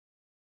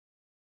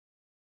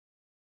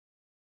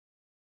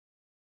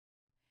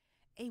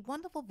A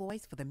wonderful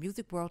voice for the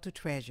music world to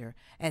treasure,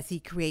 as he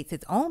creates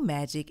his own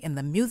magic in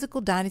the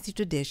musical dynasty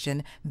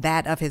tradition,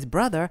 that of his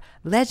brother,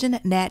 legend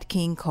Nat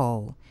King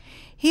Cole.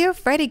 Hear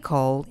Freddy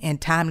Cole in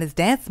timeless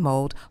dance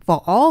mode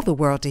for all the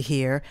world to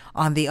hear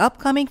on the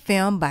upcoming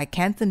film by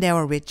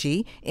Cansandera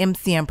Ritchie,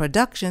 MCM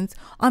Productions,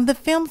 on the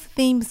film's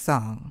theme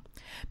song.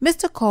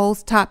 Mr.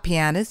 Cole's top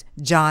pianist,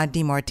 John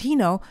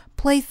DiMartino,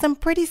 plays some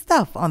pretty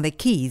stuff on the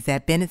keys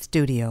at Bennett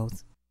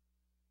Studios.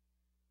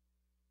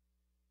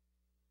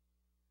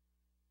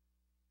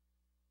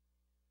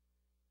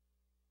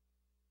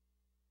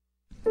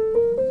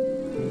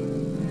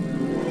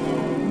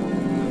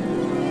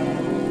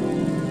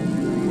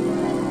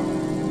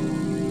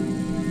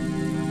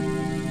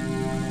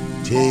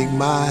 Take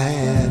my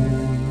hand,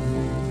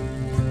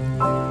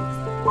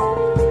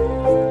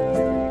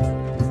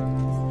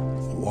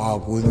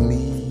 walk with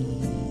me.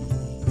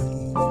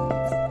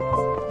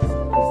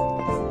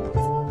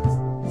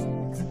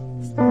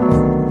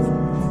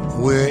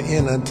 We're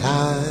in a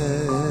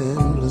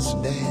timeless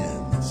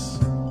dance.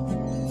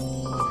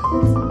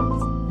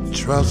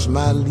 Trust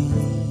my lead.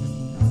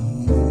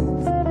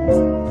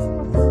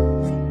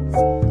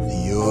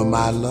 You're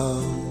my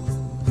love.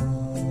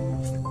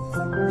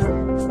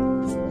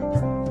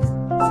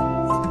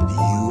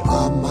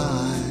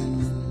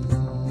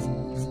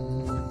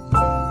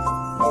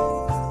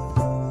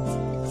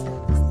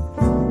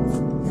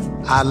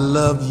 I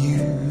love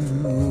you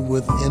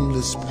with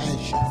endless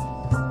passion,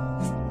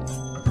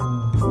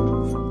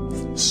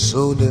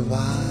 so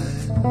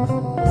divine.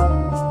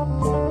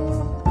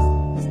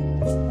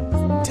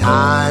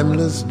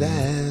 Timeless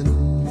dance,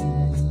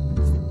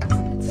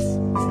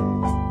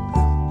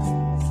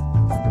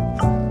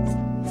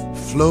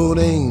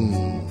 floating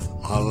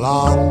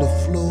along the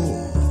floor,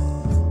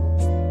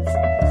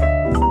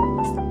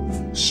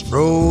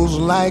 strolls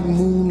like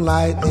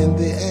moonlight in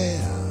the air.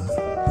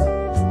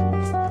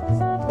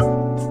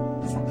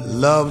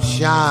 Love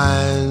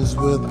shines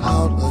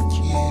without a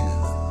care.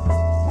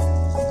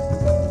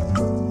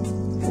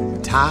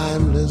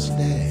 Timeless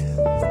dance.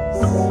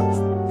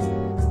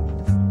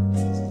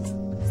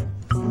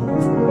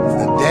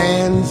 The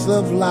dance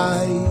of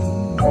life.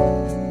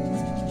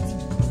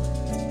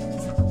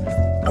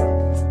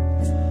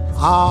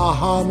 Our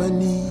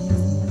harmony.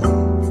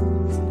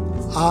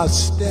 Our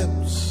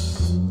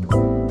steps.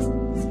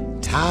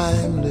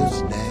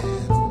 Timeless dance.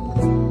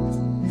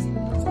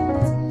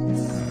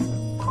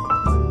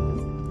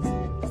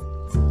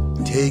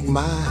 Take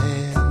my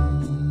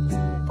hand,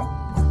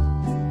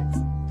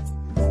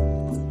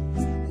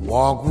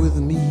 walk with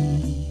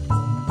me.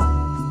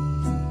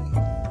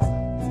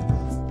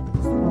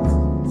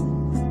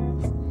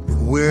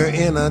 We're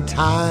in a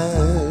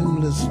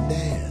timeless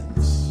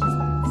dance.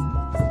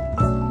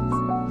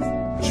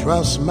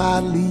 Trust my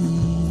lead.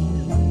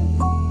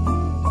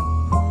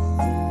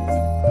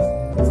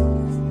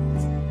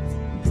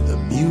 The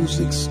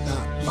music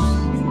stops.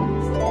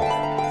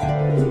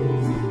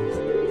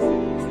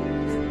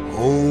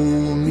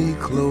 Hold me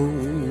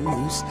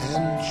close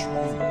and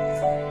true.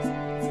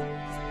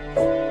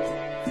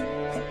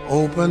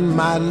 Open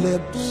my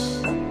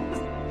lips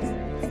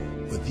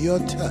with your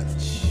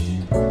touch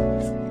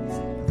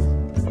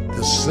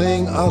to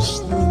sing us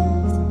through.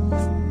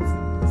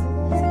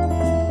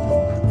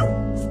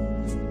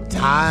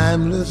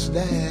 Timeless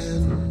dance.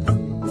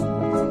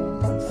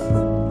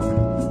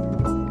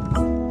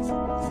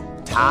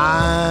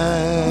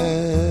 Timeless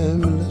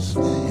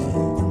dance.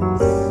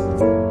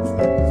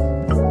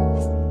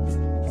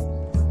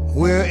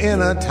 We're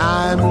in a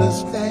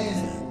timeless dance.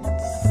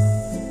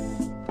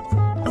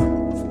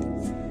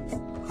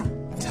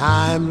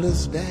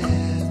 Timeless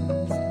dance.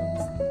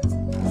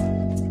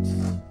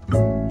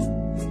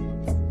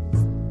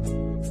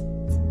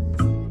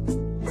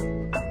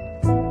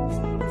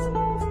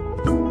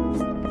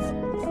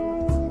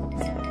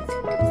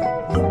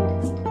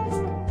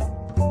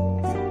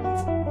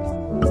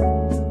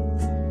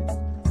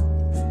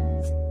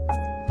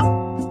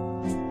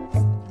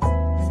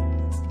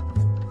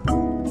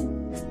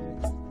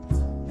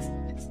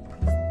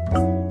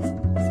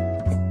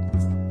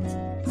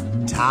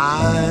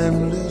 Time